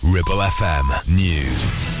Ribble FM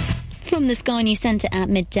News. From the Sky News Centre at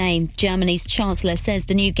midday, Germany's Chancellor says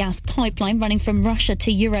the new gas pipeline running from Russia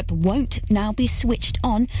to Europe won't now be switched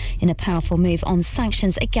on in a powerful move on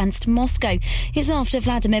sanctions against Moscow. It's after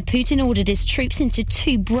Vladimir Putin ordered his troops into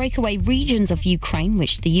 2 breakaway regions of Ukraine,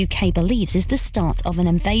 which the UK believes is the start of an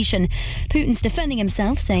invasion. Putin's defending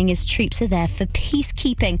himself, saying his troops are there for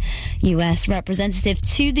peacekeeping. US Representative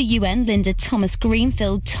to the UN, Linda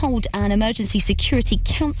Thomas-Greenfield, told an Emergency Security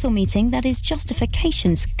Council meeting that his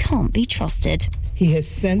justifications can't be trusted. He has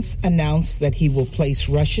since announced that he will place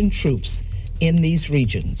Russian troops in these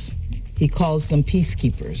regions. He calls them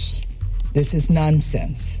peacekeepers. This is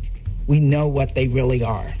nonsense. We know what they really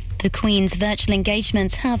are. The Queen's virtual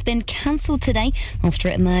engagements have been cancelled today after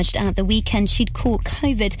it emerged at the weekend she'd caught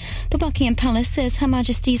COVID. But Buckingham Palace says Her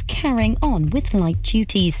Majesty's carrying on with light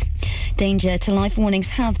duties. Danger to life warnings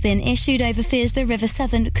have been issued over fears the River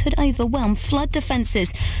Severn could overwhelm flood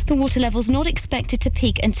defences. The water level's not expected to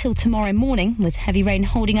peak until tomorrow morning, with heavy rain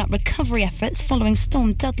holding up recovery efforts following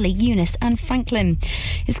Storm Dudley, Eunice and Franklin.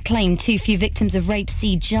 It's claimed too few victims of rape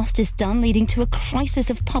see justice done, leading to a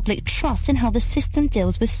crisis of public trust in how the system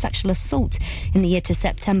deals with sexual assault. In the year to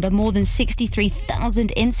September, more than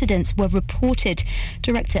 63,000 incidents were reported.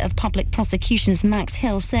 Director of Public Prosecutions Max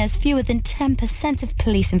Hill says fewer than 10% of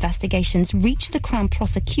police investigations reach the Crown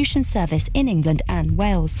Prosecution Service in England and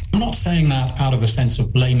Wales. I'm not saying that out of a sense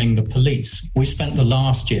of blaming the police. We spent the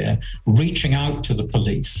last year reaching out to the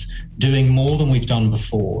police, doing more than we've done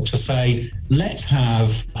before to say, let's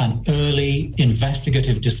have an early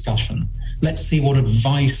investigative discussion. Let's see what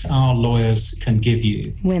advice our lawyers can give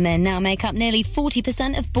you. Women now make up nearly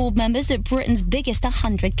 40% of board members at Britain's biggest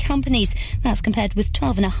 100 companies. That's compared with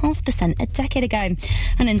 12.5% a decade ago.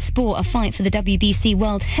 And in sport, a fight for the WBC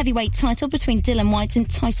World Heavyweight title between Dylan White and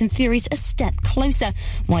Tyson Fury's a step closer.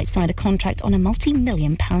 White signed a contract on a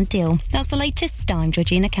multi-million-pound deal. That's the latest. I'm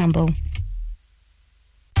Georgina Campbell.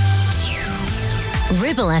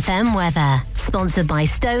 Ribble FM weather, sponsored by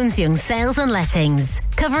Stones Young Sales and Lettings,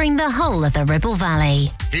 covering the whole of the Ribble Valley.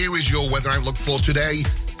 Here is your weather outlook for today.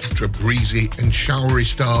 After a breezy and showery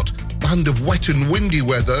start, a band of wet and windy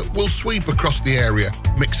weather will sweep across the area.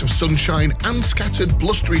 Mix of sunshine and scattered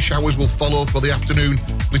blustery showers will follow for the afternoon,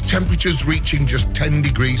 with temperatures reaching just 10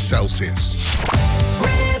 degrees Celsius.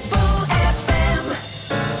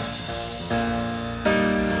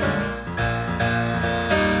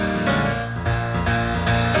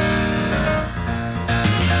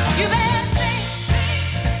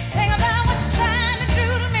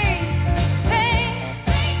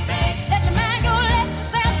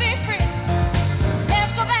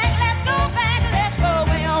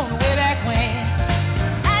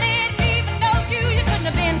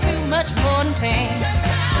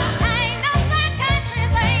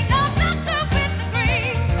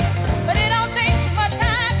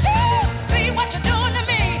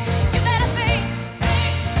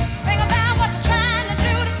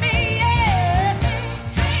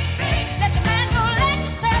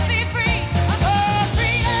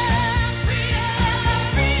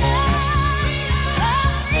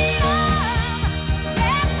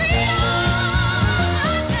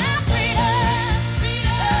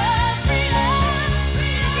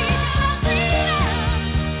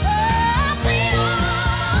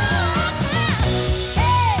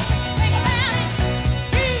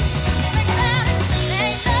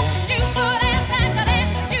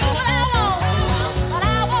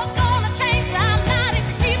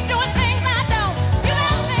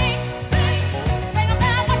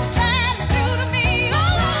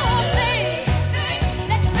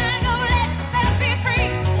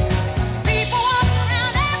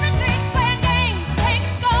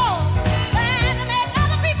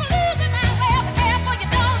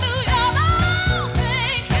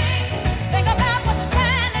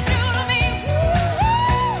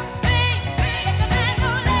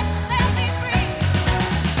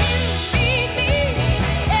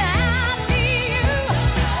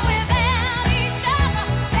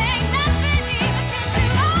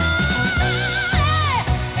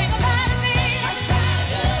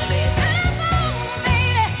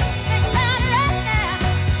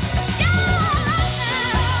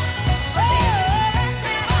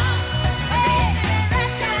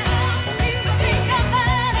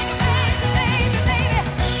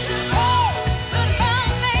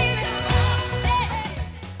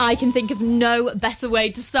 I can think of no better way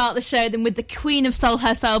to start the show than with the Queen of Soul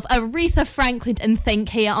herself, Aretha Franklin, and Think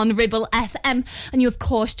here on Ribble FM. And you, of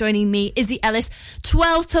course, joining me, Izzy Ellis,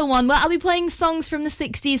 12 till 1, where I'll be playing songs from the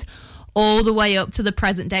 60s all the way up to the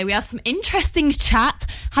present day. We have some interesting chat.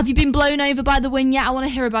 Have you been blown over by the wind yet? I want to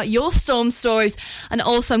hear about your storm stories. And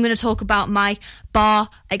also I'm going to talk about my bar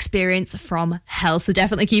experience from hell. So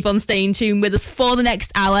definitely keep on staying tuned with us for the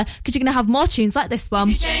next hour, because you're going to have more tunes like this one.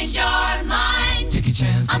 If you change your mind, take a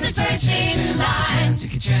chance. I'm the first in line.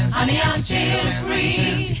 Honey, I'm still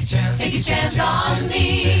free. Take a chance on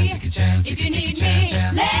me. If you need me,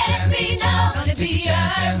 let me know. Gonna be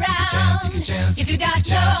around. If you got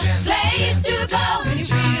no place to go when you're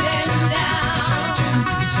feeling down.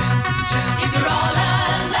 If you're all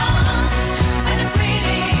alone and the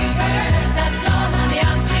pretty birds have flown, honey,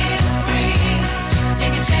 I'm still free.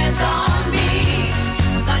 Take a chance on me.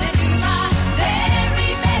 Gonna do my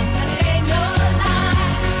very best, and it ain't no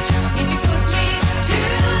lie. If you put me to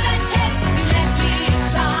the test, if you let me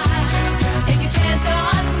try, take a chance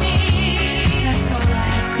on me. That's all I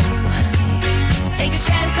ask of you, honey. Take a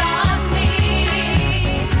chance on me.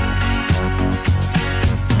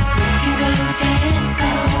 We can go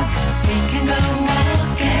dancing, we can go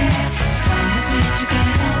walking, as long as we're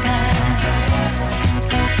together.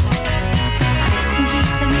 Listen to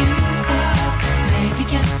some music, maybe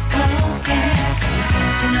just talking,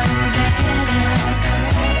 get to know me better.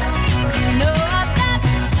 'Cause you know I've got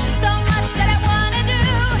so much that I wanna do.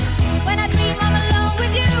 When I dream I'm alone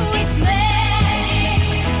with you, it's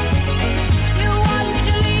magic. You want me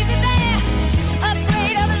to leave it there,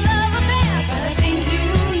 afraid of a love affair, but I think you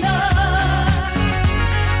know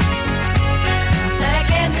that I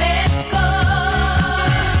can't let go.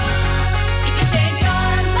 If you change your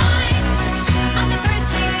mind, I'm the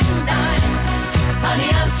first in line. Honey,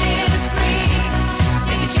 I'm still free.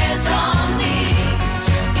 Take a chance on me.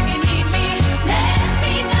 If you need me, let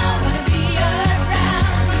me know. Gonna be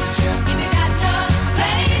around. If you got no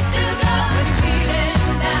place to go when you're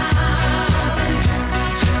feeling down.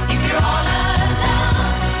 If you're all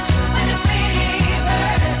alone when the pretty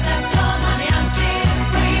birds have flown, honey, I'm still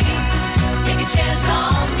free. Take a chance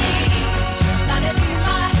on me. Gonna do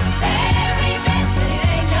my very best, and it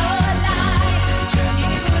ain't no lie. If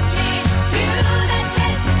you put me to the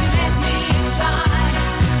test, if you let me try,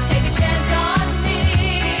 take a chance on me.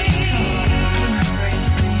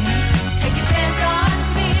 Take a chance on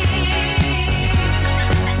me.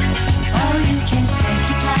 Oh, you can take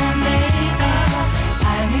your time, baby.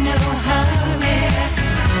 I'm in no hurry.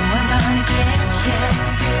 Oh, I'm gonna get you.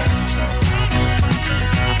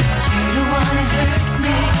 But you don't wanna hurt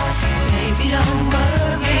me, baby, don't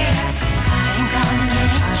worry. I ain't gonna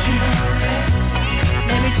let you.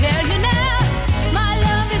 Let me tell you now, my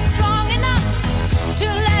love is strong enough to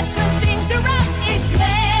last when things are rough. It's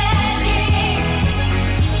magic.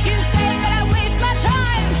 You say that I waste my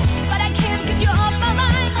time, but I can't get you off my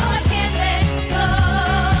mind. Oh, I can't let go,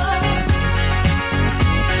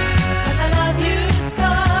 'cause I love you so.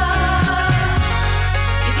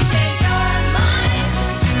 If you change your mind,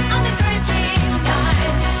 I'm the first in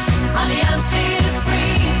line. Honey, I'm still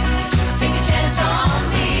free. Take a chance on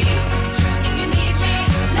me. If you need me,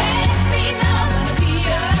 let me know. Gonna be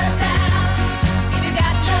around. If you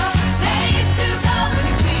got no place to go when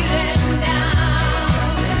you're feeling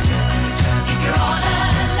down. If you're all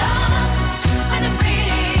alone when the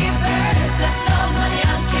pretty birds have flown, honey,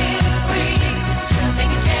 I'm still free.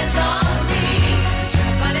 Take a chance on me.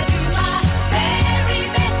 Gonna do my very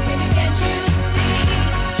best, baby, can't you see?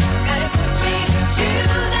 Gotta put me to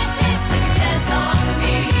the test. Take a chance on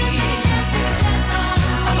me. Take a chance on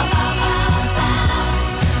me.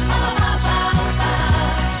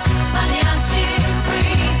 Honey, I'm still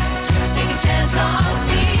free. Take a chance on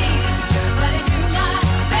me. Gonna do my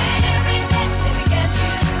very best, baby, can't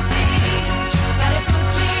you see? Gotta put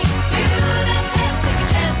me to the test. Take a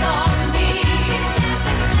chance on me. Take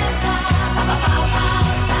a chance on me.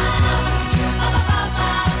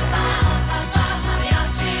 Honey, I'm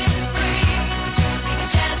still free. Take a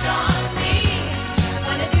chance on me.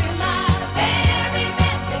 Gonna do my very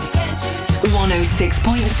best, baby, can't you see?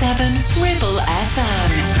 106.7 Ribble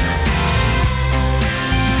FM.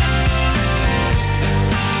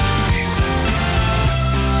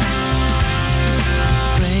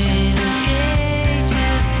 Brain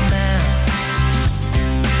engages mouth.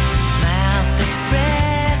 Mouth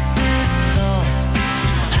expresses thoughts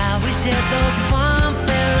of how we share those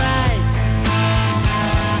fanfare rights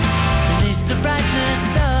beneath the brightness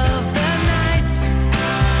of the night.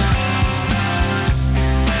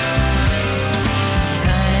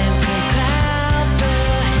 Time can crowd the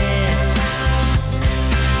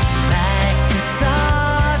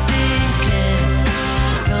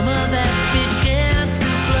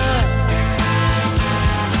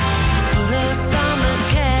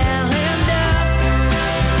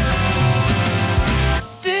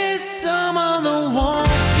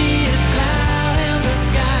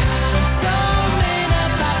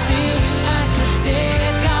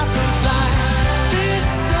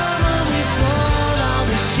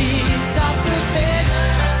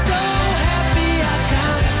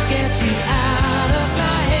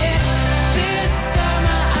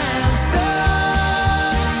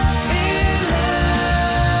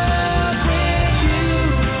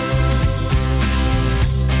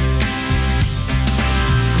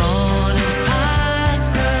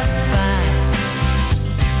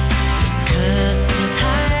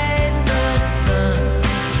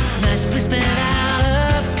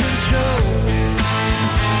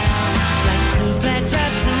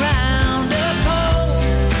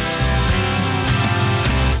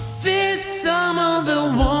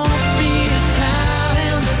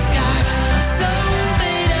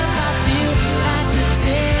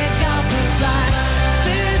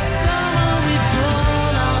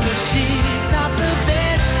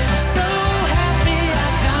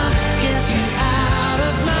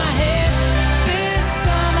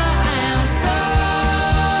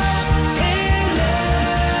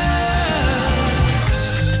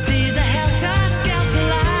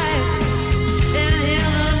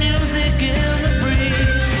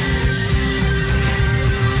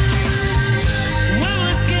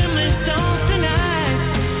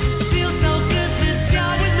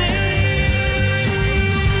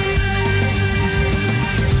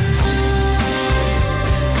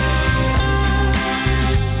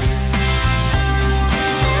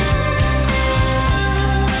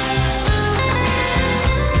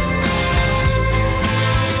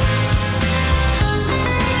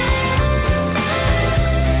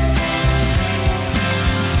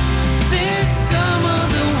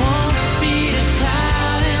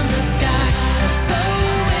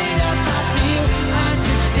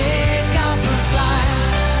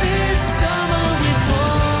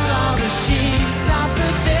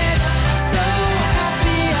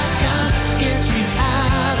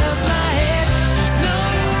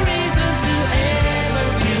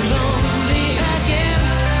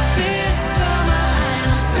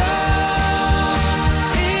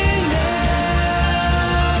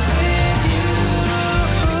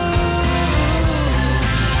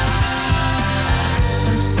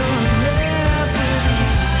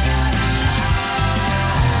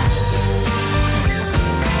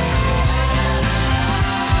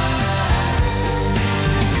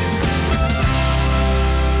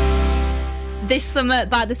This Summer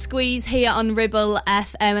by The Squeeze here on Ribble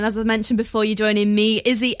FM. And as I mentioned before, you're joining me,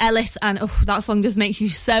 Izzy Ellis, and that song just makes you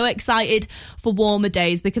so excited for warmer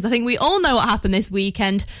days, because I think we all know what happened this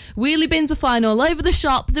weekend. Wheelie bins were flying all over the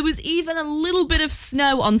shop. There was even a little bit of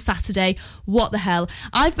snow on Saturday. What the hell?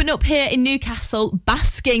 I've been up here in Newcastle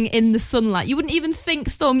basking in the sunlight. You wouldn't even think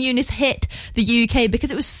Storm Eunice hit the UK because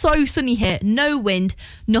it was so sunny here. No wind,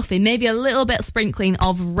 nothing. Maybe a little bit of sprinkling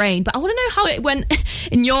of rain. But I want to know how it went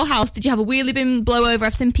in your house. Did you have a wheelie bin blow over?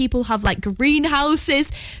 I've seen people have like greenhouses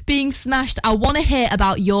being smashed. I want to hear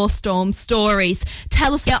about your storm stories.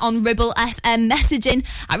 Tell us here on Ribble FM, messaging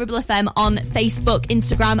at Ribble FM on Facebook,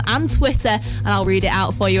 Instagram and Twitter, and I'll read it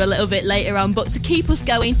out for you a little bit later on. But to keep us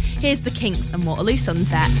going, here's the Kinks and Waterloo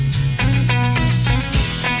Sunset.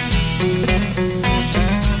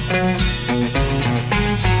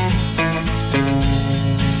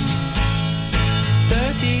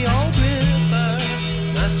 Dirty old river,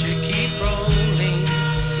 must you keep rolling,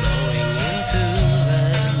 flowing into the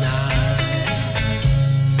night?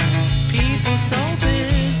 People so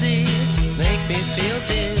busy, make me feel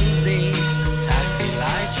dizzy, taxi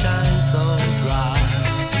lights shine so bright,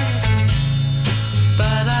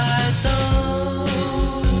 but I don't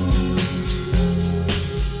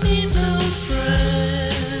need no friends,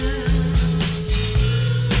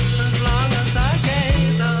 as long as I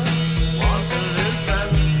gaze on Waterloo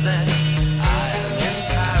sunset, I am in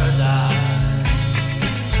paradise.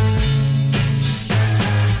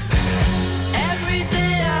 Every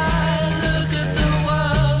day I look at the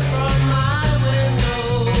world from my window.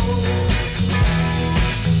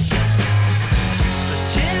 But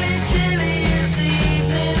chilly, chilly is the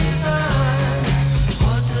evening time,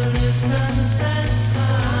 Waterloo sunset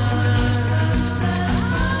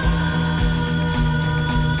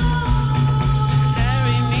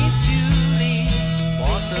Terry meets Julie,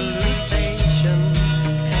 Waterloo Station,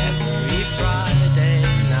 every Friday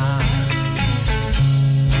night.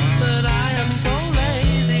 But I am so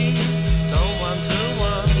lazy, don't want to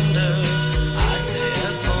wander, I stay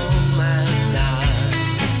at home at night.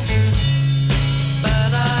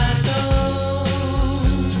 But I don't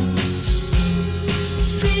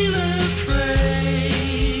feel afraid,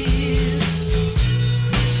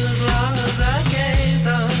 as long as I gaze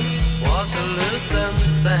on Waterloo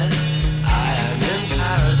sunset, I am in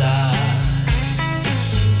paradise.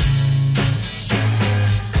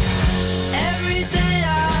 Every day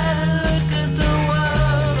I look at the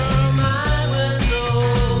world from my window.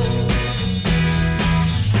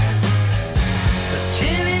 But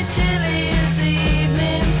chilly, chilly is the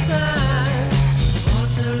evening time,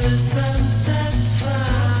 Waterloo sunset's fine.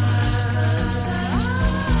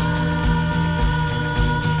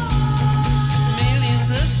 Millions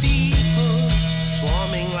of people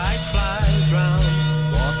swarming like flies round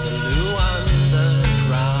Waterloo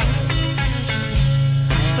underground.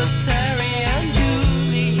 But Terry and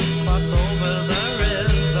Julie cross over the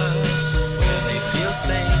river where they feel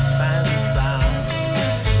safe and sound.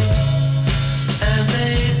 And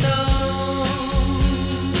they don't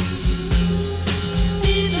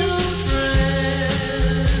need no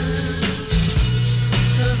friends,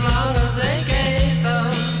 as long as they gaze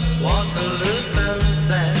on Waterloo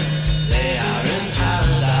sunset, they are in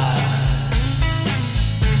paradise.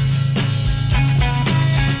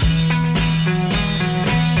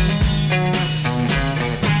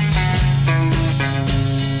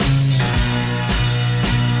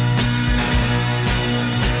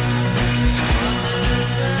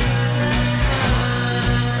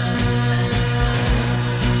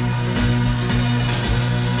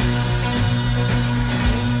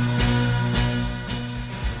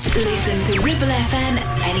 Listen to Ribble FM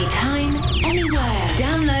anytime, anywhere.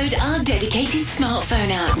 Download our dedicated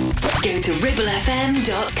smartphone app. Go to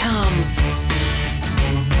ribblefm.com.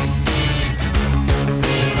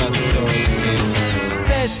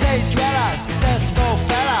 City dweller, successful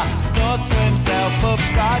fella, thought to himself,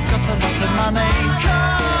 oops, I've got a lot of money.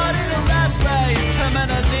 Caught in a rat race,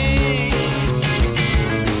 terminally.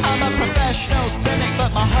 I'm a professional cynic,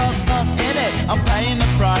 but my heart's not in it. I'm paying the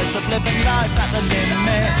price of living life at the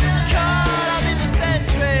limit. Caught up in the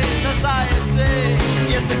centuries, anxiety.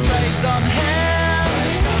 Yes, it plays on him.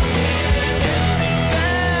 Empty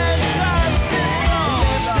bed, drives him wrong.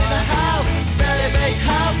 Lives in a house, very big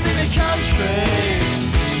house in the country.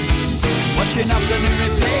 Watching afternoon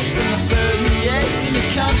repeats and the food he eats in the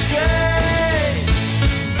country.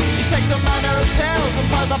 He takes a manner of pills and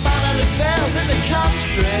piles up analyst bills in the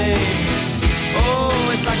country. Oh,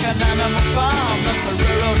 it's like an animal farm, that's a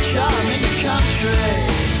rural charm in the country.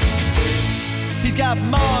 He's got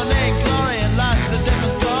morning glory and life's a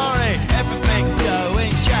different story. Everything's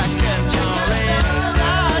going Jack and Jory in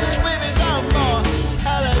touch with his own boy.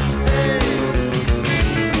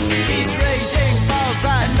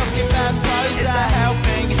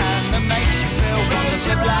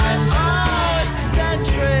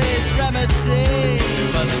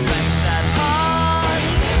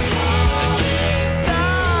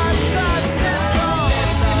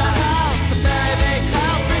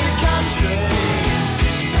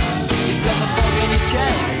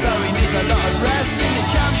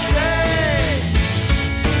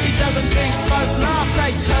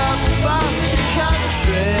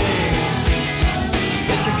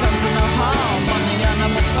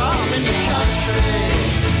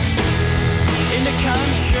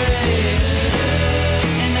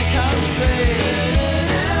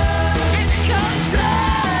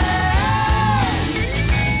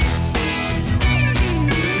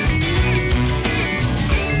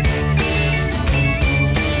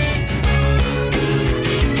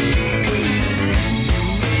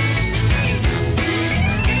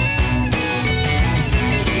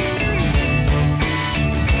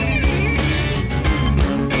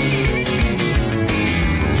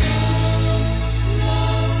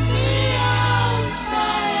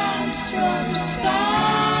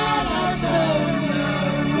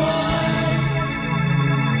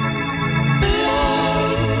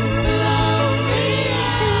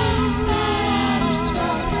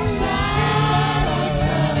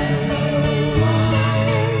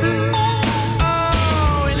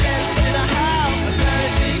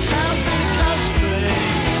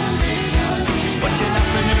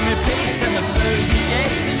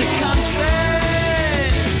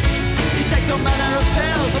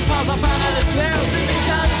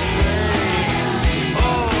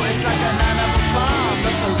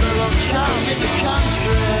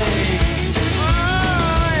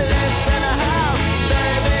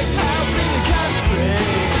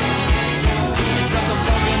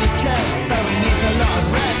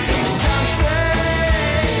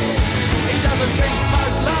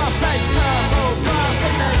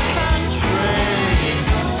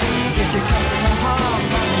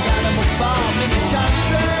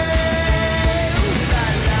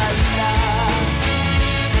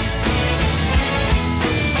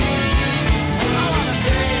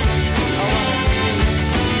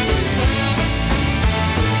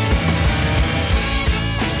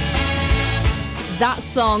 That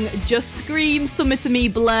song just screams Summer to Me,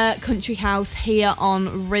 Blur, Country House here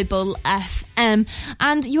on Ribble FM.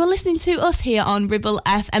 And you are listening to us here on Ribble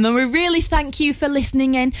FM, and we really thank you for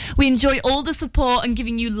listening in. We enjoy all the support and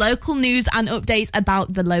giving you local news and updates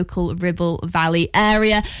about the local Ribble Valley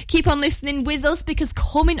area. Keep on listening with us, because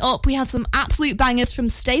coming up we have some absolute bangers from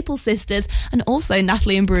Staple Sisters and also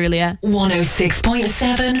Natalie Imbruglia.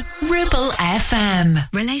 106.7 Ribble FM.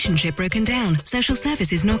 Relationship broken down, social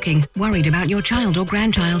services knocking, worried about your child or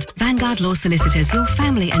grandchild. Vanguard Law Solicitors, your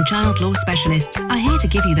family and child law specialists, are here to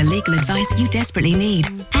give you the legal advice you desperately need.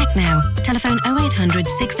 Act now. Telephone 0800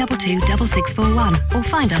 622 6641 or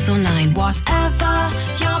find us online. Whatever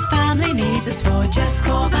your family needs us for, just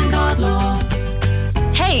call Vanguard Law.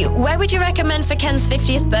 Hey, where would you recommend for Ken's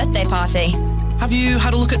 50th birthday party? Have you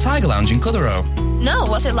had a look at Tiger Lounge in Clitheroe? No,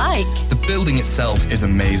 what's it like? The building itself is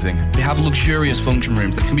amazing. They have luxurious function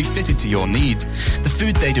rooms that can be fitted to your needs. The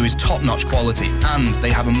food they do is top-notch quality, and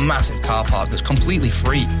they have a massive car park that's completely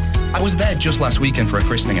free. I was there just last weekend for a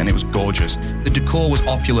christening and it was gorgeous. The decor was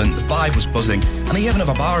opulent, the vibe was buzzing, and they even have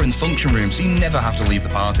a bar in the function room so you never have to leave the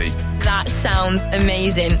party. That sounds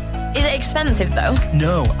amazing. Is it expensive though?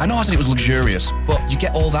 No, I know I said it was luxurious, but you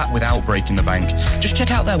get all that without breaking the bank. Just check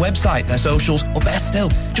out their website, their socials, or better still,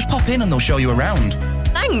 just pop in and they'll show you around.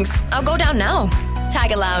 Thanks, I'll go down now.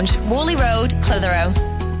 Tiger Lounge, Worley Road, Clitheroe.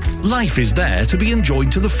 Life is there to be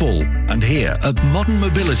enjoyed to the full, and here at Modern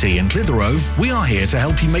Mobility in Clitheroe, we are here to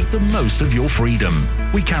help you make the most of your freedom.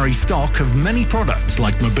 We carry stock of many products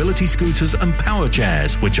like mobility scooters and power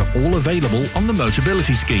chairs, which are all available on the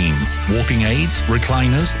Motability scheme. Walking aids,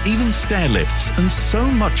 recliners, even stair lifts, and so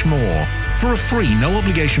much more. For a free,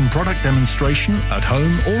 no-obligation product demonstration at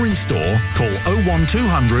home or in store, call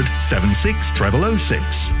 01200 76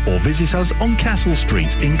 0006 or visit us on Castle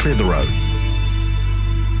Street in Clitheroe.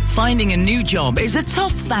 Finding a new job is a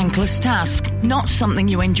tough, thankless task, not something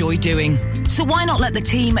you enjoy doing. So why not let the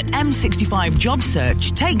team at M65 Job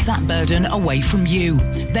Search take that burden away from you?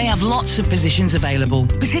 They have lots of positions available,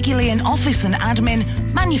 particularly in office and admin,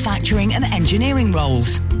 manufacturing and engineering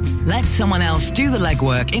roles. Let someone else do the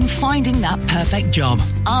legwork in finding that perfect job.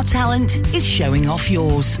 Our talent is showing off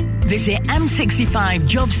yours. Visit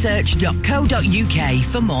m65jobsearch.co.uk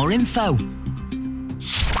for more info.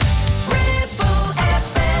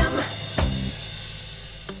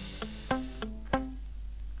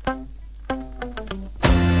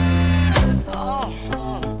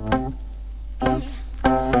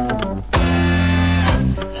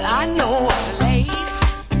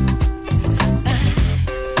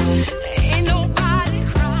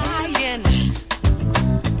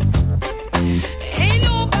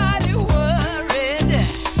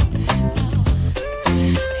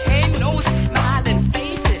 Smiling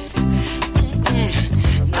faces.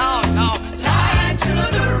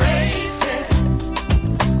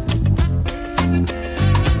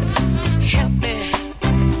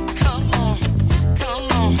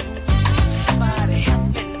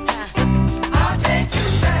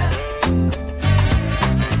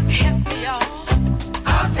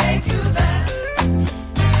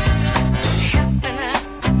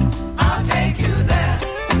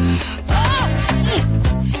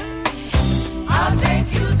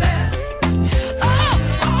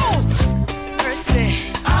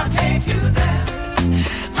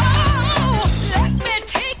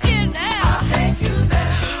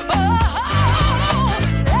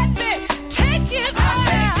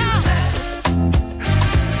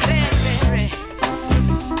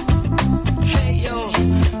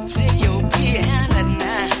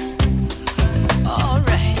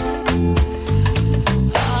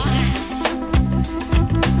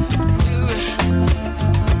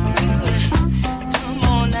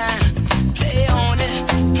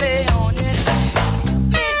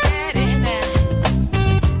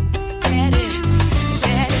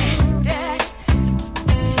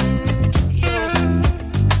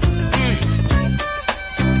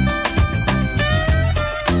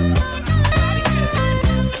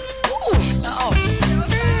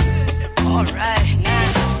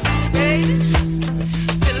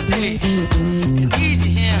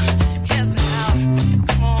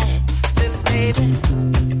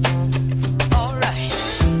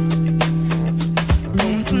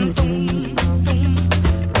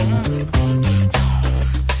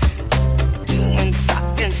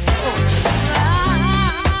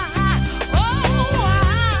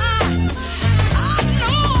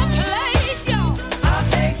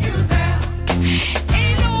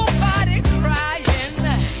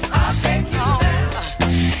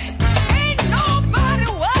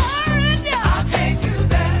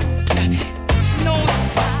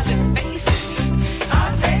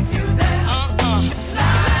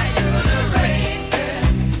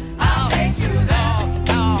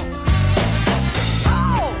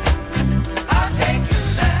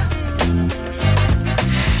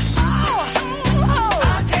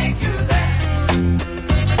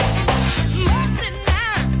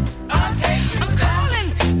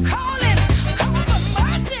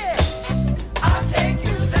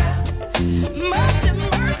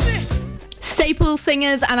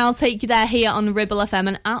 Singers, and I'll take you there here on Ribble FM,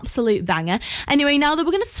 an absolute banger. Anyway, now that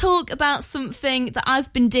we're going to talk about something that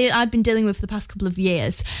I've been dealing with for the past couple of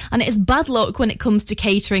years, and it is bad luck when it comes to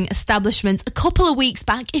catering establishments. A couple of weeks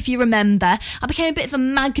back, if you remember, I became a bit of a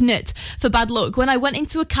magnet for bad luck when I went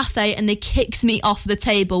into a cafe and they kicked me off the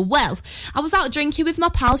table. Well, I was out drinking with my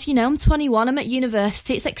pals, you know, I'm 21, I'm at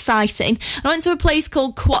university, it's exciting. And I went to a place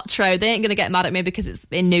called Quattro. They ain't going to get mad at me because it's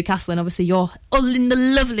in Newcastle and obviously you're all in the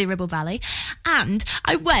lovely Ribble Valley. And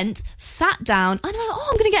I went, sat down, and I went,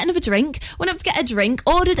 I'm going to get another drink. Went up to get a drink,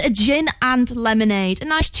 ordered a gin and lemonade. A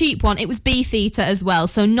nice cheap one. It was Beefeater as well,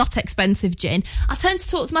 so not expensive gin. I turned to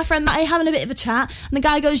talk to my friend Matty, having a bit of a chat, and the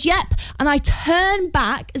guy goes, yep. And I turn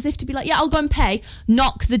back as if to be like, yeah, I'll go and pay.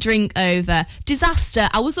 Knock the drink over. Disaster.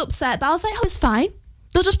 I was upset, but I was like, oh, it's fine.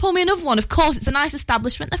 They'll just pour me another one. Of course, it's a nice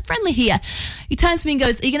establishment. They're friendly here. He turns to me and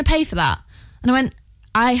goes, are you going to pay for that? And I went,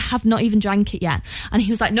 I have not even drank it yet. And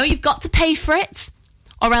he was like, no, you've got to pay for it,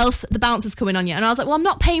 or else the bouncer's coming on you. And I was like, well, I'm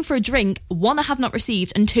not paying for a drink. One, I have not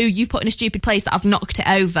received, and two, you've put in a stupid place that I've knocked it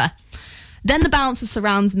over. Then the bouncer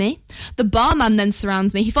surrounds me. The barman then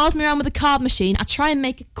surrounds me. He follows me around with a card machine. I try and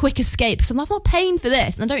make a quick escape because I'm like, I'm not paying for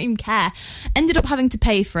this, and I don't even care. Ended up having to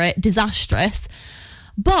pay for it. Disastrous.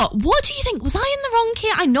 But what do you think? Was I in the wrong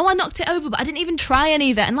here? I know I knocked it over, but I didn't even try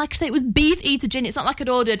any of it. And like I say, it was Beefeater gin. It's not like I'd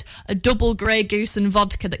ordered a double Grey Goose and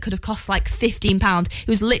vodka that could have cost like £15. It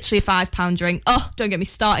was literally a £5 drink. Oh, don't get me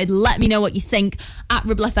started. Let me know what you think at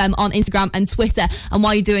Ribble FM on Instagram and Twitter. And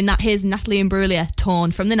while you're doing that, here's Natalie Imbruglia,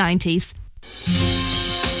 Torn from the 90s.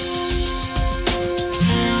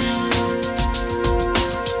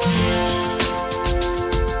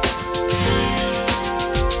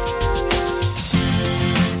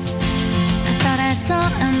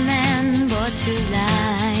 To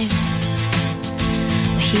life.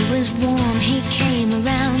 He was warm, he came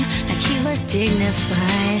around like he was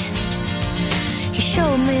dignified. He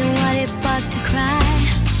showed me what it was to cry.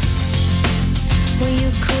 Well,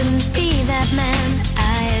 you couldn't be that man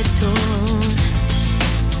I adored.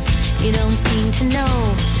 You don't seem to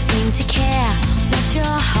know, seem to care what your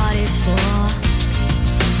heart is for.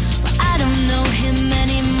 Well, I don't know him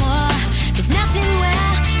anymore. There's nothing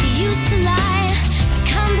where he used to lie.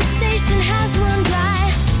 Conversation has run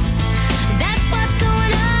dry. That's what's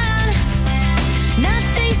going on.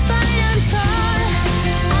 Nothing's fine, I'm torn.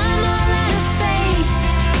 I'm all out of faith.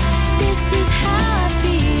 This is how I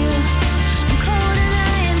feel. I'm cold and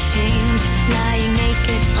I am shamed, lying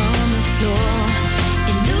naked on the floor.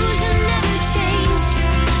 Illusion never changed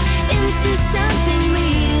into something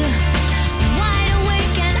real. I'm wide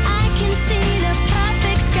awake and I can see the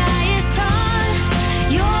perfect sky is torn.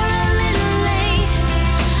 You're a little late.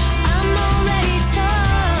 I'm already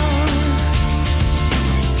torn.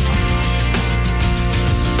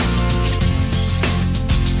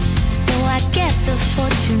 So I guess the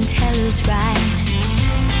fortune teller's right.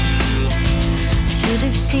 I should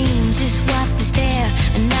have seen just what was there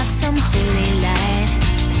and not some holy light.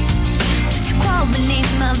 But you crawl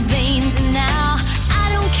beneath my veins and now I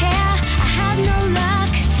don't care. I have no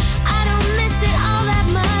luck. I don't miss it all that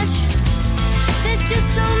much. There's just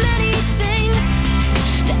so many things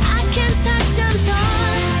that I can't touch. I'm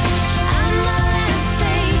torn. I'm all out of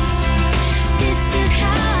faith. This is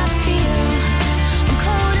how I feel. I'm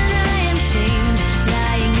cold and I am shamed,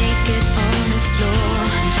 lying naked on the floor.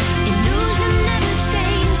 Illusion never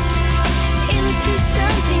changed into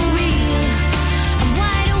something real. I'm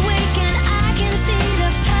wide awake and I can see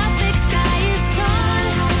the perfect sky is torn.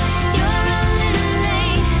 You're a little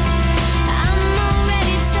late. I'm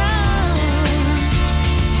already torn.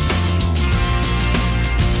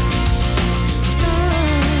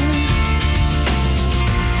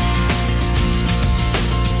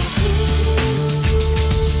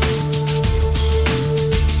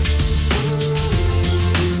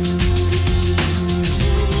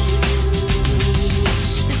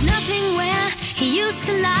 There's nothing where he used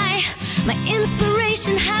to lie. My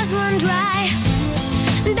inspiration has run dry.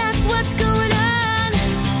 That's what's going on.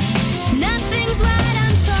 Nothing's right,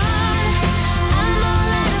 I'm torn. I'm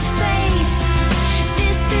all out of faith.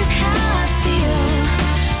 This is how I feel.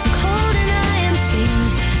 I'm cold and I am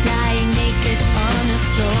shamed, lying naked on the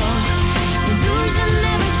floor. Illusion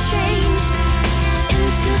never changed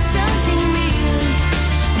into something real.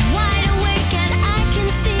 I'm wide awake and I can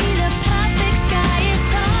see the perfect sky is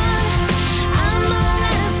torn. I'm all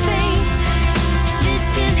out of faith. This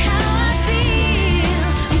is how I feel.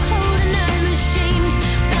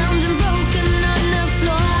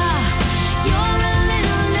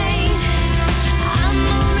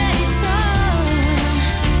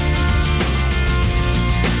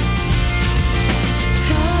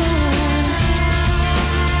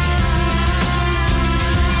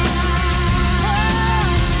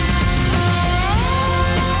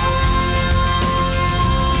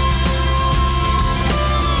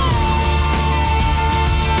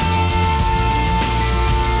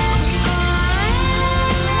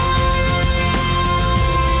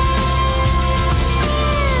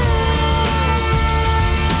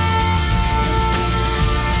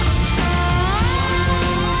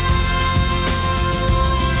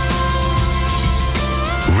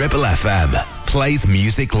 Ribble FM plays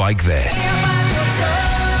music like this.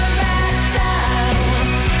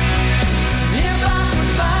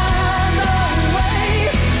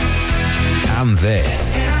 And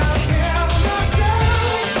this.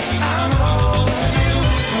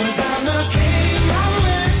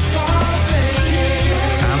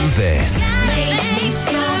 And this.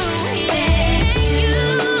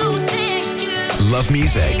 Love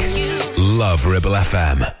music. Love Ribble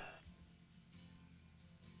FM.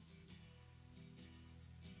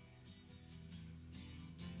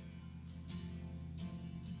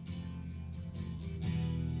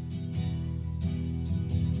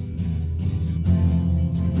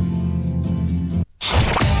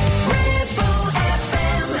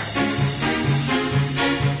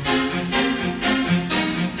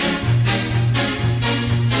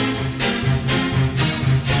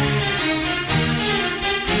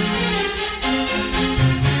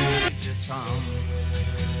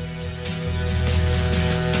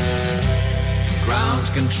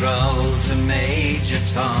 Control to Major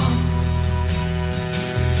Tom.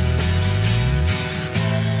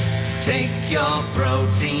 Take your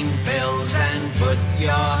protein pills and put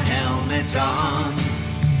your helmet on.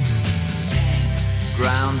 10.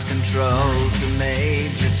 Ground control to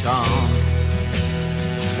Major Tom.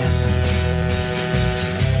 7.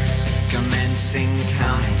 6. Commencing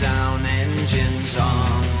countdown, engines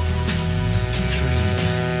on. 3.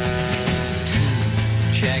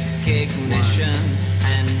 2. Check ignition.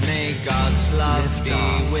 And may God's love be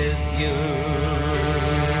with you.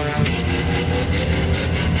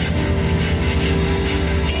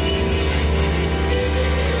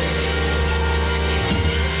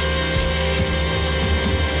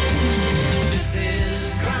 This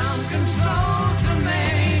is ground control to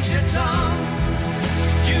Major Tom.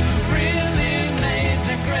 You've really made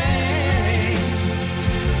the grade.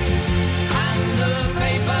 And the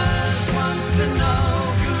papers want to know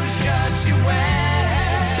whose shirt you wear.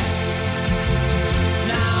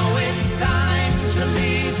 Time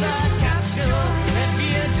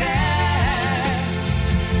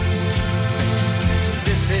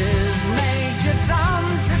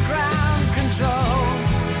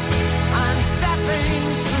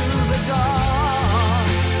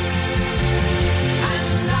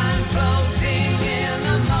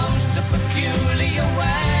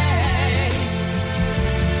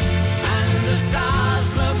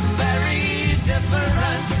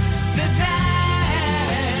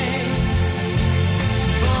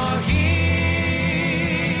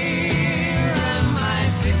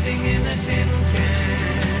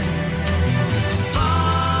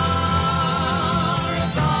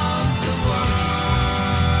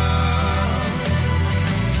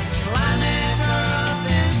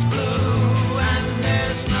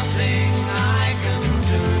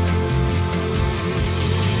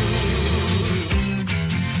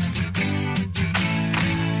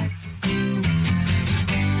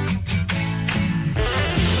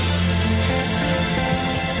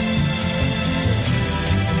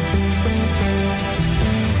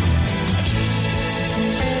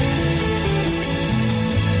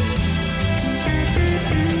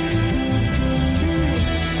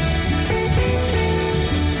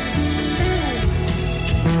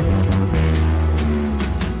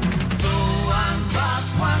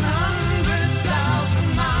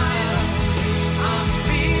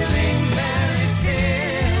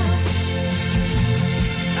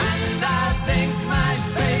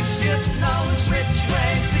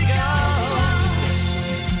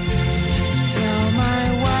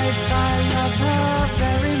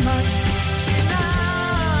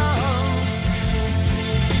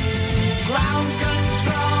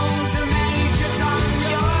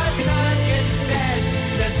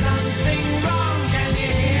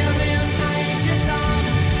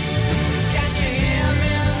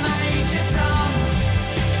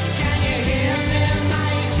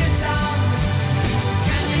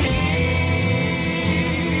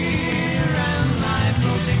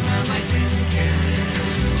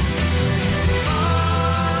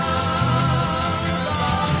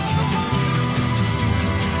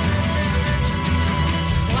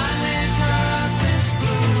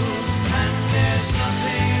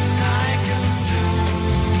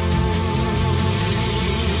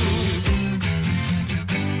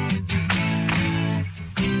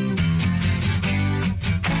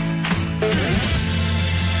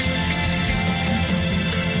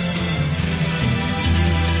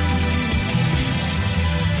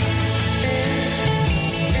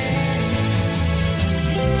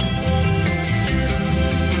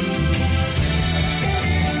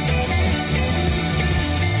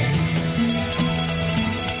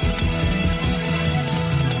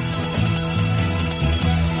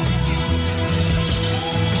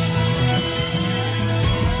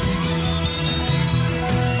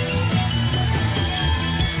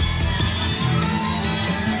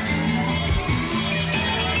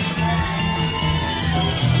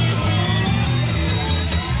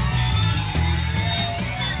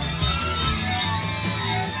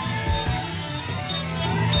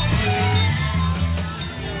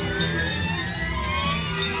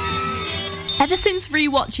Ever since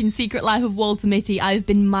rewatching Secret Life of Walter Mitty, I've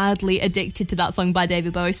been mildly addicted to that song by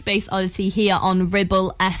David Bowie, Space Oddity, here on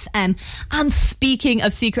Ribble FM. And speaking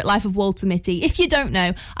of Secret Life of Walter Mitty, if you don't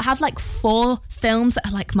know, I have like 4 films that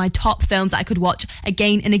are like my top films that I could watch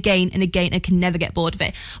again and again and again and can never get bored of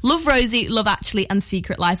it. Love Rosie, Love Actually and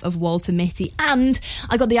Secret Life of Walter Mitty. And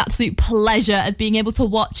I got the absolute pleasure of being able to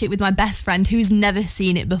watch it with my best friend who's never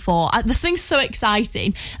seen it before. There's something so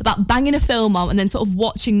exciting about banging a film on and then sort of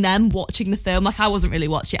watching them watching the film. Like, I wasn't really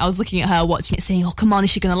watching it. I was looking at her watching it saying, oh, come on, is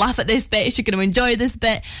she going to laugh at this bit? Is she going to enjoy this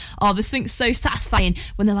bit? Oh, there's something so satisfying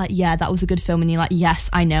when they're like, yeah, that was a good film. And you're like, yes,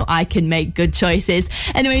 I know, I can make good choices.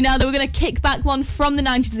 Anyway, now that we're going to kick back one from the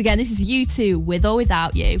 90s again, this is U2, With or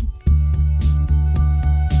Without You.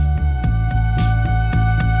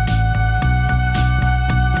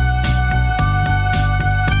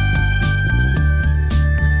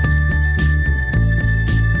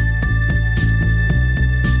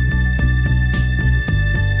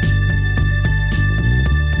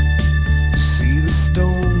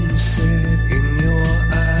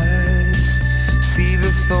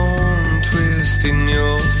 Thorn twist in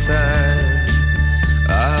your side.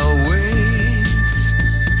 I'll wait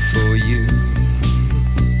for you.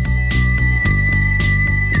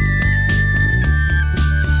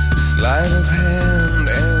 Sleight of hand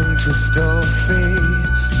and twist of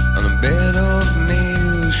fate. On a bed of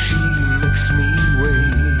nails she makes me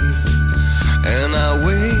wait. And I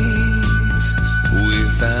wait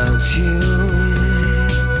without you.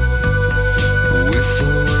 With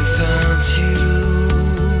or without you.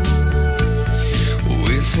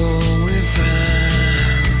 With or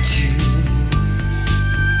without you.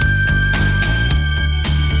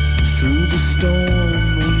 Through the storm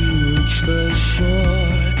we reach the shore.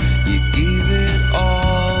 You gave it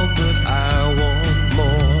all, but I want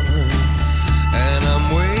more. And I'm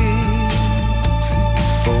waiting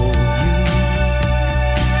for you.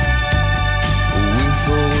 With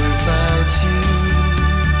or without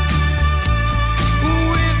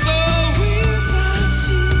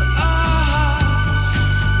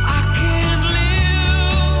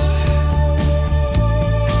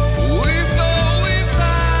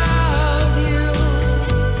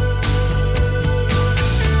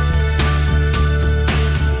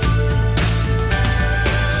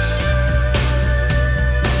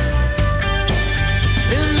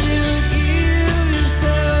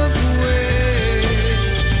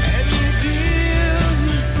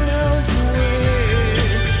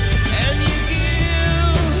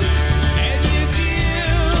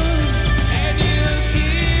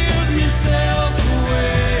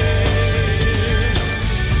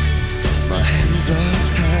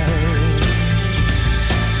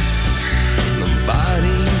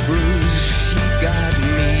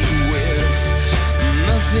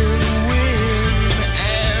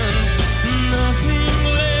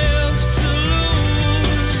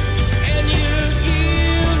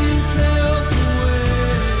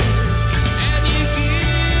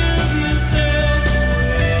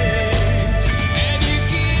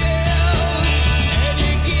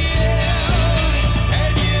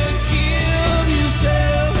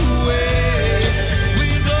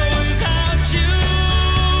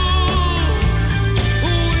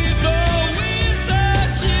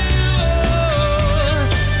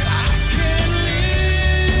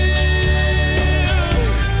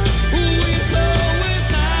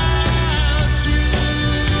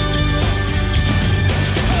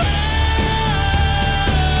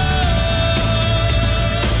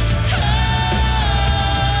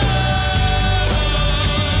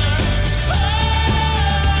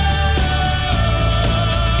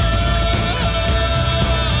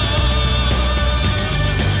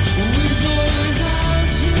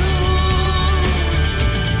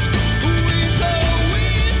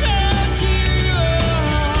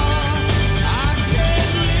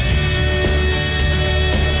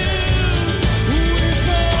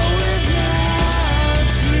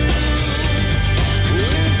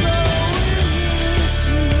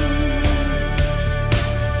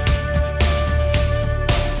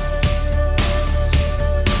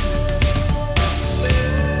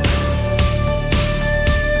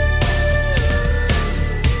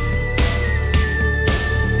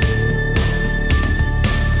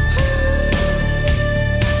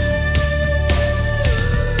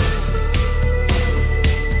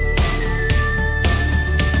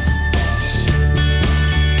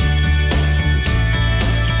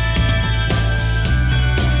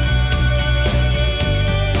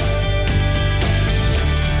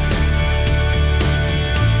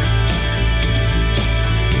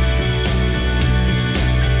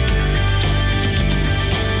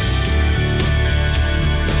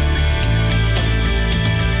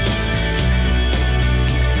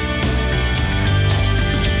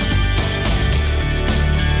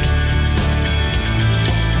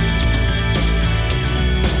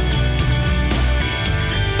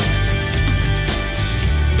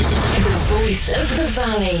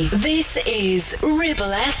Valley. This is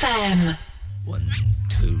Ribble FM. 1,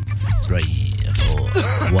 2, 3, 4.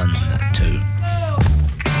 1, 2.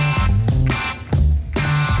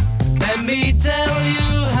 Let me tell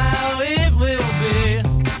you how it will be.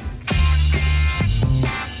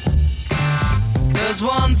 There's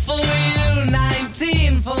 1 for you,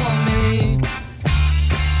 19 for me.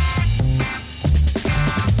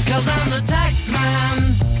 'Cause I'm the tax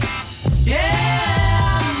man.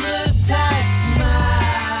 Yeah, I'm the tax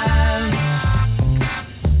man.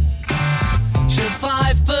 Should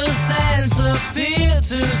 5% appear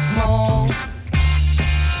too small?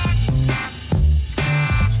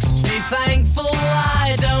 Be thankful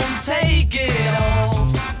I don't take it all.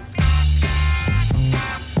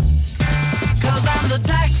 'Cause I'm the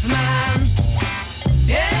tax man.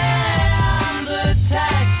 Yeah, I'm the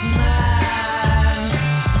tax man.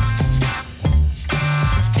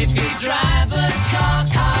 If you drive a car,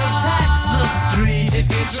 I'll tax the street. If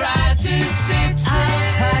you try to sit, I'll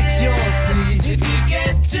tax your seat. If you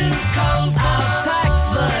get too cold, I'll tax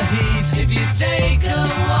the heat. If you take a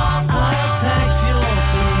walk, I'll tax your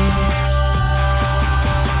feet.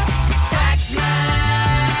 Tax man.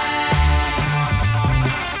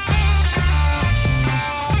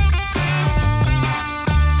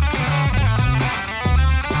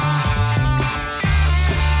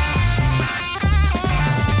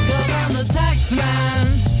 'Cause I'm the tax man.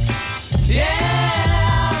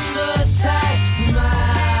 Yeah, I'm the tax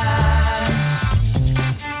man.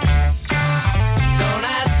 Don't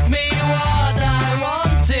ask me what I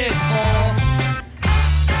want it for.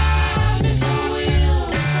 Mr.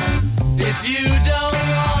 Wilson. If you don't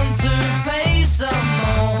want to pay some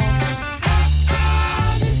more.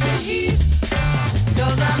 Mr. Heath.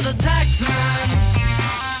 'Cause I'm the tax man.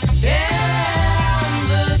 Yeah, I'm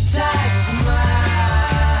the tax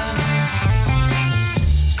man.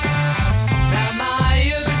 Now my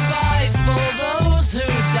advice for those who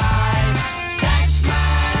die, tax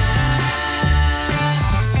man,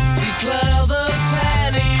 declare the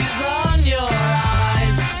pennies on your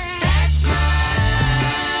eyes, tax man,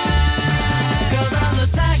 'cause I'm the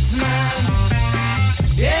tax man,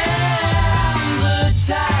 yeah, I'm the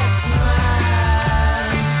tax man,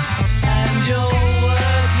 and you're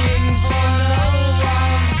working for no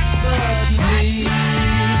one but me.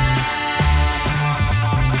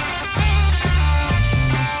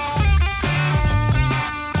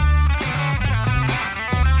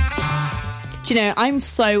 Do you know, I'm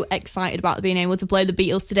so excited about being able to play the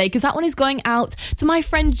Beatles today because that one is going out to my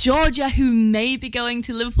friend Georgia, who may be going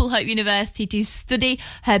to Liverpool Hope University to study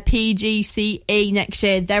her PGCE next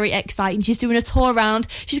year. Very exciting. She's doing a tour around.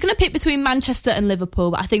 She's going to pick between Manchester and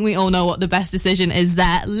Liverpool, but I think we all know what the best decision is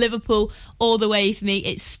there. Liverpool all the way for me.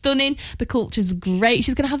 It's stunning. The culture's great.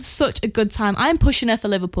 She's going to have such a good time. I'm pushing her for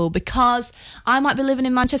Liverpool because I might be living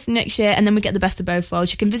in Manchester next year and then we get the best of both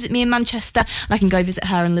worlds. She can visit me in Manchester and I can go visit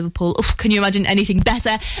her in Liverpool. Oof, can you imagine anything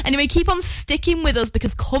better? Anyway, keep on sticking with us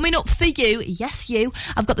because coming up for you, yes you,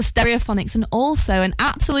 I've got the Stereophonics and also an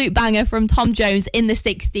absolute banger from Tom Jones in the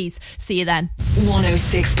 60s. See you then.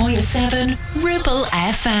 106.7 Ribble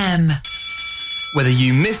FM. Whether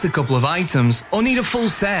you missed a couple of items or need a full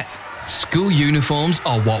set, school uniforms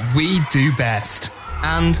are what we do best.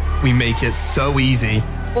 And we make it so easy.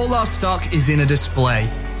 All our stock is in a display,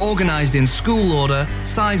 organised in school order,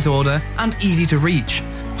 size order, and easy to reach.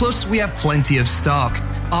 Plus, we have plenty of stock.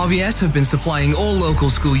 RVS have been supplying all local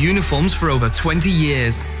school uniforms for over 20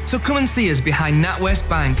 years. So come and see us behind NatWest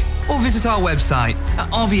Bank or visit our website at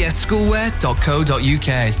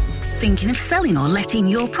rvsschoolwear.co.uk. Thinking of selling or letting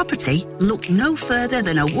your property? Look no further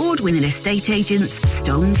than award-winning estate agents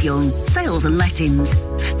Stones Young Sales and Lettings.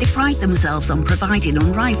 They pride themselves on providing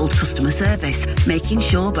unrivaled customer service, making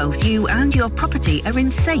sure both you and your property are in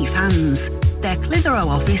safe hands. Their Clitheroe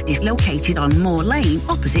office is located on Moor Lane,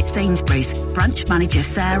 opposite Sainsbury's. Branch manager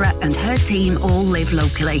Sarah and her team all live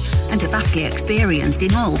locally and are vastly experienced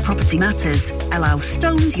in all property matters. Allow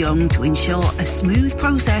Stones Young to ensure a smooth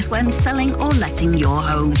process when selling or letting your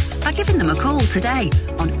home by giving them a call today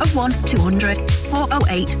on 01200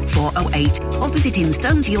 408 408 or visiting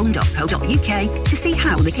stonesyoung.co.uk to see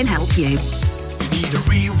how they can help you. Need a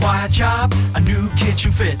rewire job, a new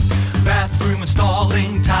kitchen fit, bathroom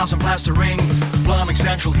installing, tiles and plastering, plumbing,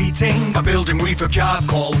 central heating, a building refurb job.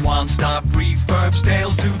 Call One Stop Refurbs,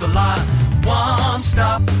 Dale to the line. One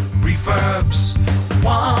Stop Refurbs.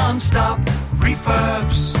 One Stop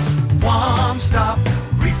Refurbs. One Stop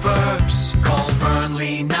Refurbs. Call Burnley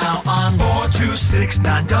me now on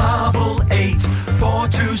 426-988.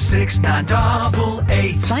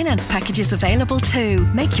 426-988. Finance packages available too.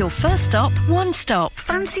 Make your first stop one stop.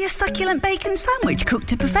 Fancy a succulent bacon sandwich cooked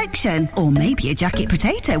to perfection? Or maybe a jacket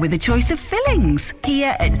potato with a choice of fillings?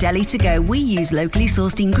 Here at Deli To Go, we use locally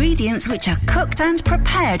sourced ingredients which are cooked and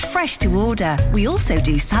prepared fresh to order. We also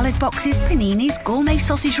do salad boxes, paninis, gourmet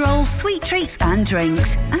sausage rolls, sweet treats and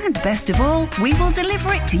drinks. And best of all, we will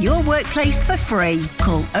deliver it to your workplace for free.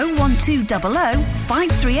 Call 01200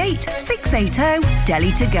 538 680.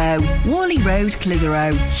 Deli To Go, Worley Road,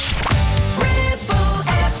 Clitheroe.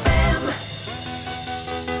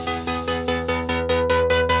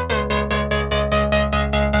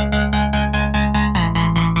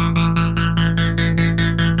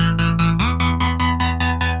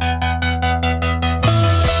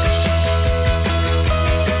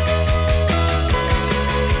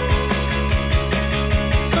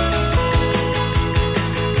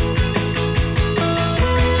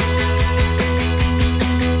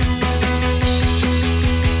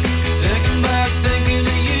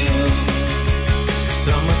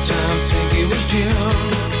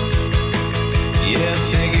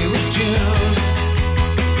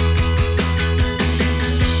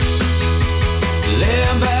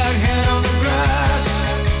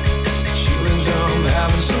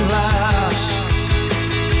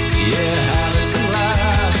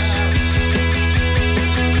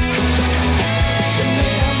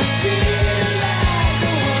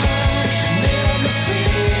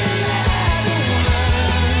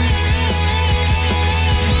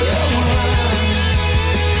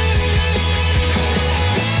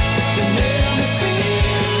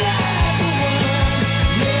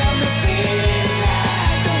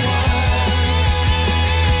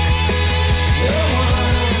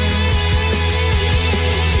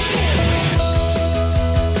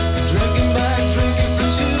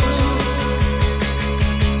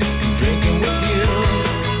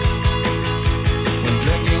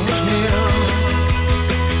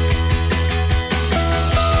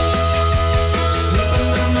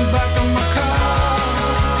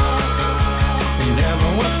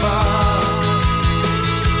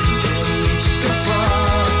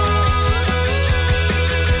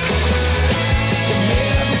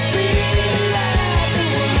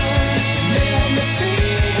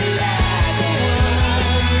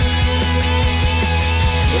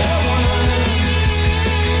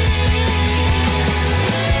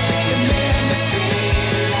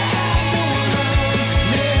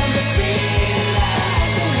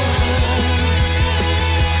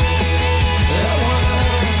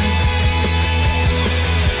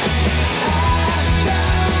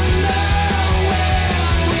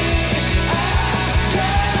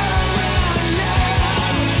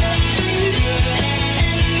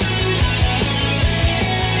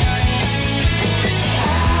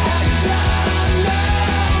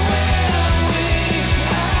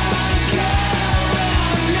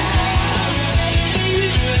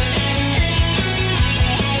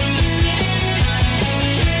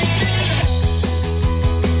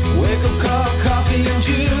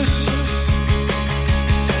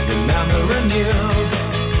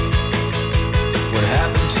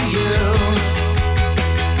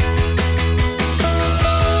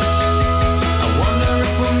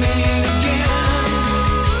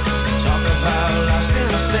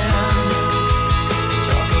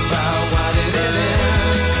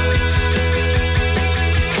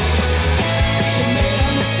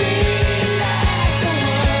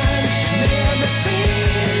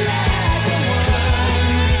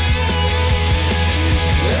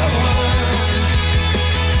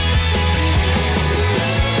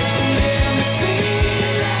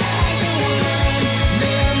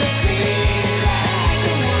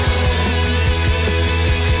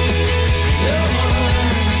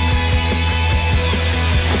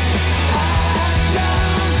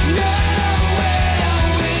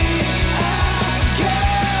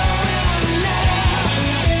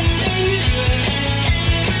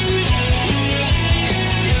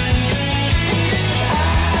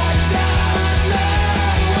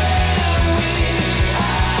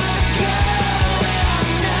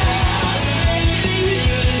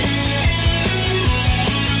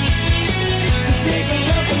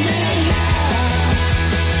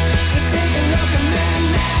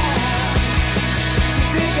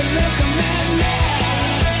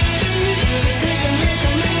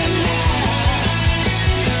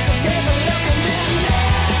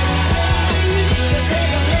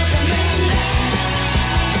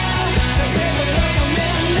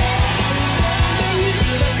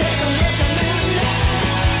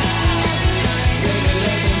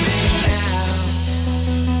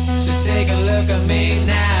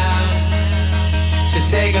 So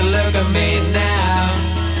take a look at me now.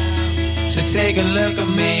 So take a look at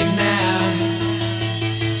me now.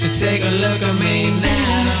 So take a look at me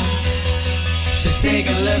now. So take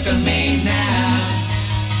a look at me now.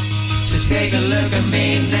 So take a look at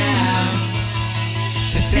me now.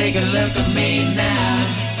 So take a look at me now.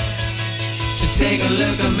 So take a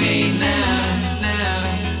look at me now.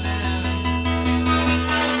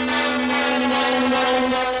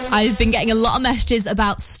 I've been getting a lot of messages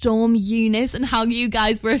about Storm Eunice and how you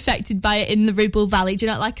guys were affected by it in the Ribble Valley. Do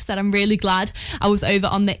you know, like I said, I'm really glad I was over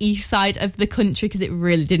on the east side of the country because it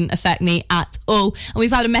really didn't affect me at all. And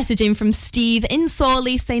we've had a message in from Steve in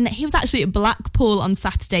Sawley saying that he was actually at Blackpool on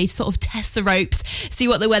Saturday to sort of test the ropes, see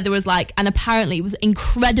what the weather was like, and apparently it was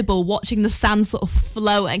incredible watching the sand sort of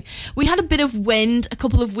flowing. We had a bit of wind a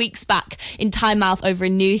couple of weeks back in Tynemouth over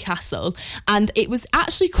in Newcastle, and it was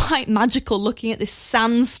actually quite magical looking at this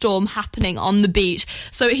sandstorm happening on the beach.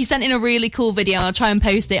 So he sent in a really cool video and I'll try and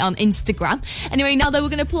post it on Instagram. Anyway, now though, we're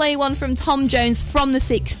going to play one from Tom Jones from the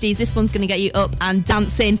 60s. This one's going to get you up and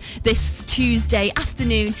dancing this Tuesday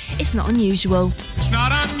afternoon. It's not unusual. It's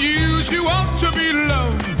not unusual to be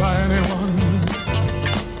loved by anyone.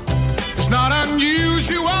 It's not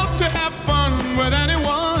unusual to have fun with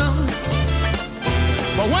anyone.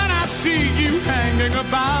 But when I see you hanging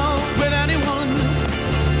about with anyone,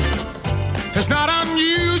 it's not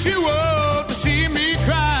unusual to see me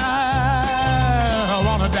cry. I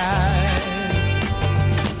wanna die.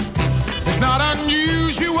 It's not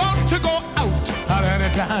unusual to go out at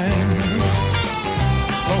any time.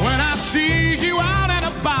 But when I see you out and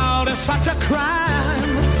about, it's such a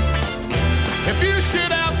crime. If you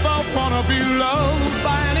should ever wanna be loved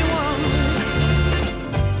by anyone,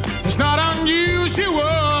 it's not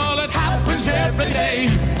unusual. It happens every day.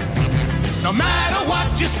 No matter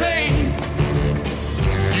what you say,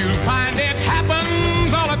 you'll find it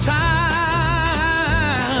happens all the time.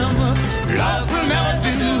 Love will never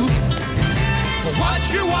do what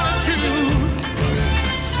you want to do.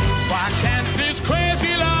 Why can't this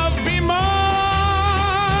crazy love be more?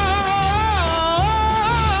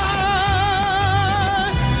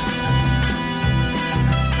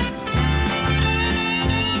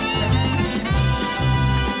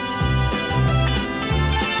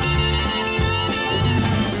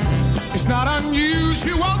 It's not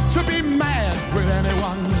unusual to be mad with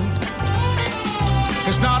anyone.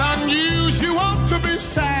 It's not unusual to be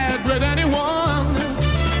sad with anyone.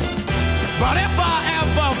 But if I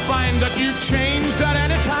ever find that you've changed at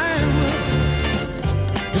any time,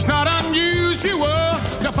 it's not unusual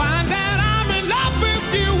to find that I'm in love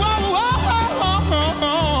with you. Whoa, whoa, whoa, whoa,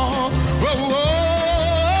 whoa, whoa, whoa.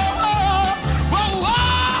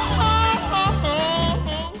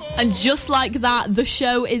 And just like that, the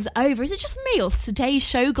show is over. Is it just me, or has today's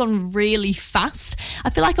show gone really fast?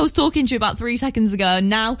 I feel like I was talking to you about 3 seconds ago, and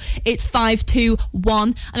now it's 5 to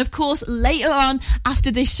 1. And of course, later on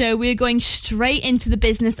after this show, we're going straight into the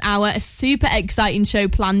business hour, a super exciting show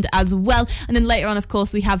planned as well. And then later on, of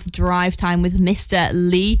course, we have Drive Time with Mr.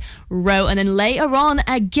 Lee Rowe. And then later on,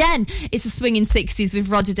 again, it's a swinging 60s with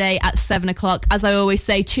Roger Day at 7 o'clock. As I always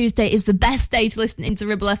say, Tuesday is the best day to listen into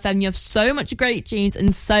Ribble FM. You have so much great tunes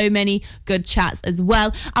and so many good chats as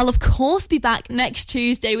well. I'll, of course, be back next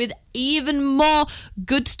Tuesday with even more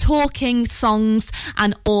good talking songs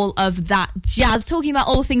and all of that jazz, talking about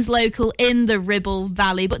all things local in the Ribble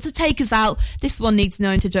Valley. But to take us out, this one needs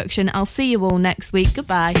no introduction. I'll see you all next week.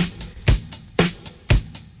 Goodbye.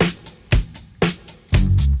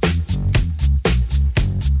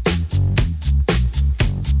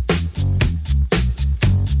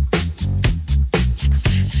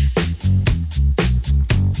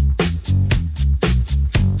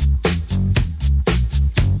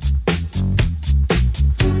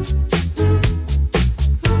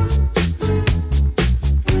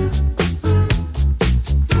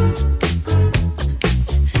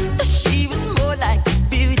 She was more like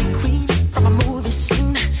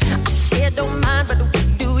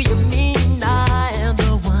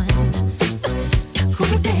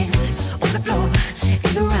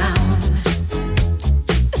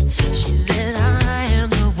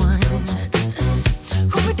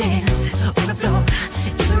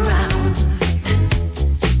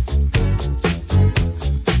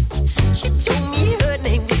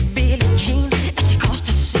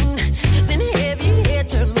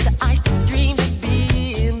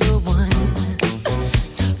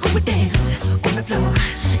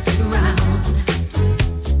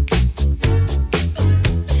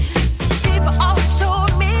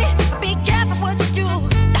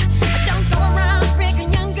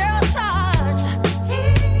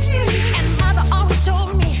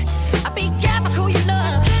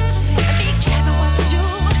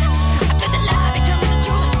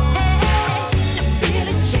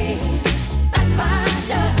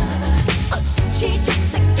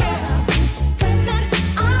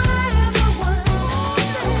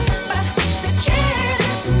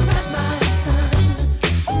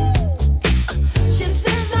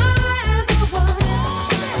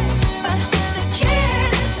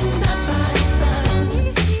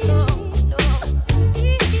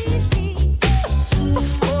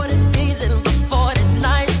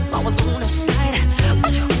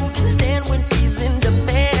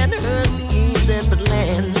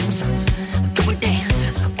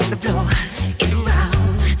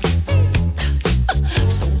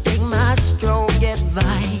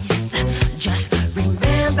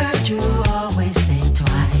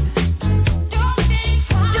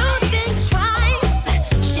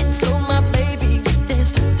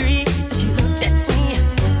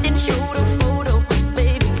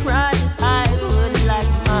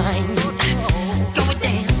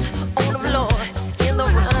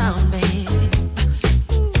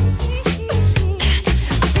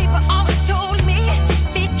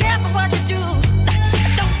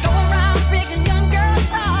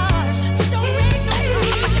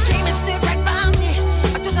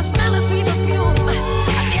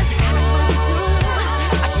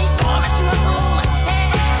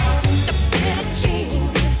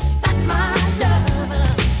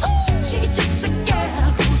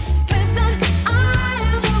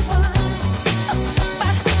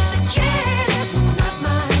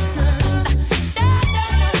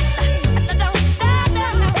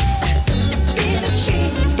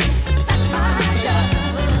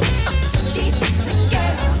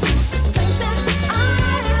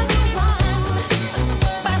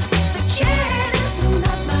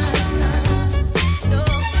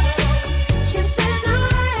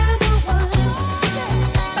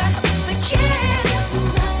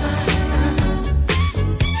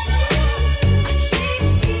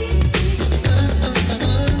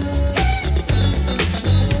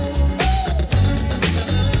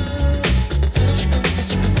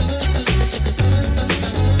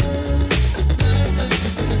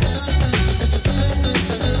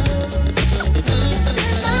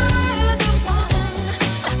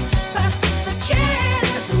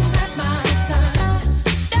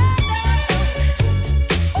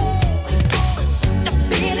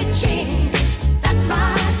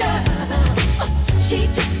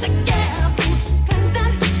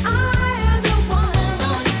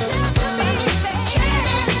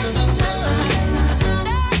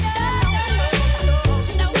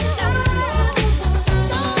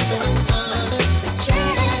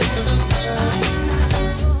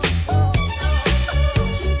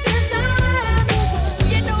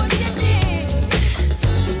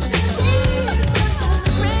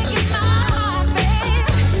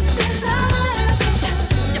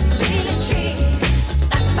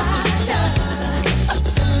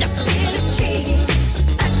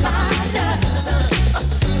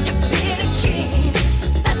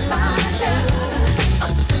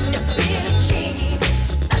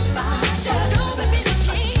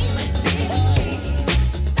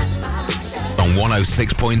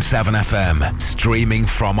 106.7 FM, streaming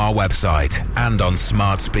from our website and on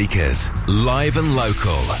smart speakers, live and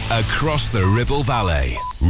local, across the Ribble Valley.